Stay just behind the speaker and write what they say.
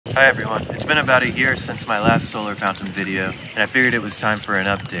Hi everyone, it's been about a year since my last solar fountain video, and I figured it was time for an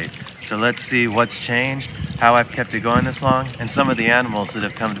update. So let's see what's changed, how I've kept it going this long, and some of the animals that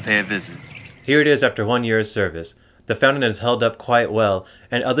have come to pay a visit. Here it is after 1 year's service. The fountain has held up quite well,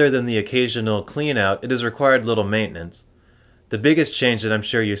 and other than the occasional clean out, it has required little maintenance. The biggest change that I'm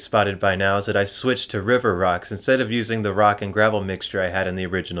sure you've spotted by now is that I switched to river rocks instead of using the rock and gravel mixture I had in the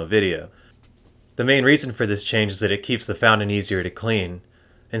original video. The main reason for this change is that it keeps the fountain easier to clean.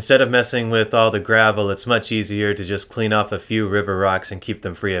 Instead of messing with all the gravel, it's much easier to just clean off a few river rocks and keep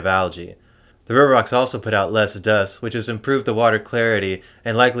them free of algae. The river rocks also put out less dust, which has improved the water clarity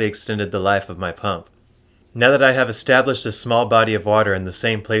and likely extended the life of my pump. Now that I have established a small body of water in the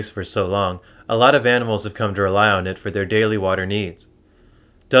same place for so long, a lot of animals have come to rely on it for their daily water needs.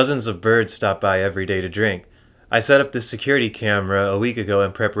 Dozens of birds stop by every day to drink. I set up this security camera a week ago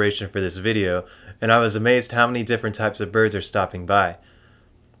in preparation for this video, and I was amazed how many different types of birds are stopping by.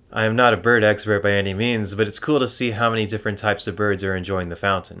 I am not a bird expert by any means, but it's cool to see how many different types of birds are enjoying the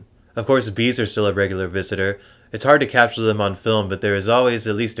fountain. Of course, bees are still a regular visitor. It's hard to capture them on film, but there is always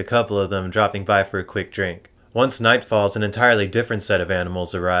at least a couple of them dropping by for a quick drink. Once night falls, an entirely different set of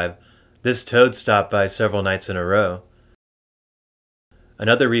animals arrive. This toad stopped by several nights in a row.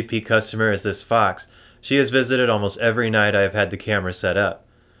 Another repeat customer is this fox. She has visited almost every night I have had the camera set up.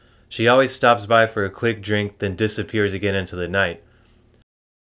 She always stops by for a quick drink, then disappears again into the night.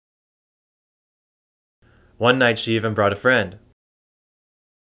 One night she even brought a friend.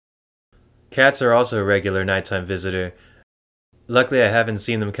 Cats are also a regular nighttime visitor. Luckily I haven't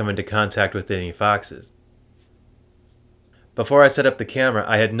seen them come into contact with any foxes. Before I set up the camera,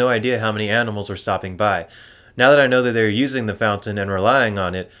 I had no idea how many animals were stopping by. Now that I know that they're using the fountain and relying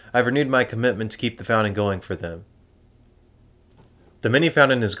on it, I've renewed my commitment to keep the fountain going for them. The mini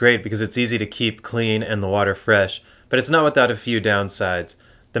fountain is great because it's easy to keep clean and the water fresh, but it's not without a few downsides.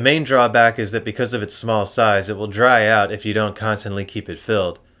 The main drawback is that because of its small size, it will dry out if you don't constantly keep it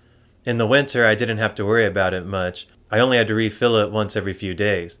filled. In the winter, I didn't have to worry about it much. I only had to refill it once every few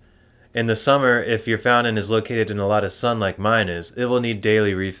days. In the summer, if your fountain is located in a lot of sun like mine is, it will need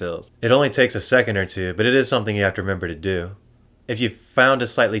daily refills. It only takes a second or two, but it is something you have to remember to do. If you found a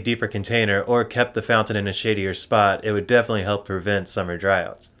slightly deeper container or kept the fountain in a shadier spot, it would definitely help prevent summer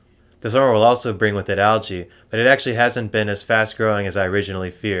dryouts. The summer will also bring with it algae, but it actually hasn't been as fast growing as I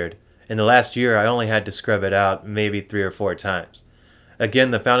originally feared. In the last year, I only had to scrub it out maybe 3 or 4 times. Again,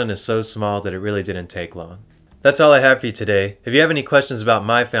 the fountain is so small that it really didn't take long. That's all I have for you today. If you have any questions about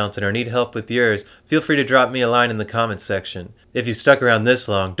my fountain or need help with yours, feel free to drop me a line in the comments section. If you stuck around this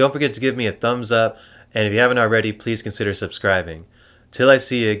long, don't forget to give me a thumbs up, and if you haven't already, please consider subscribing. Till I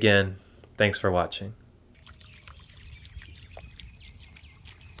see you again, thanks for watching.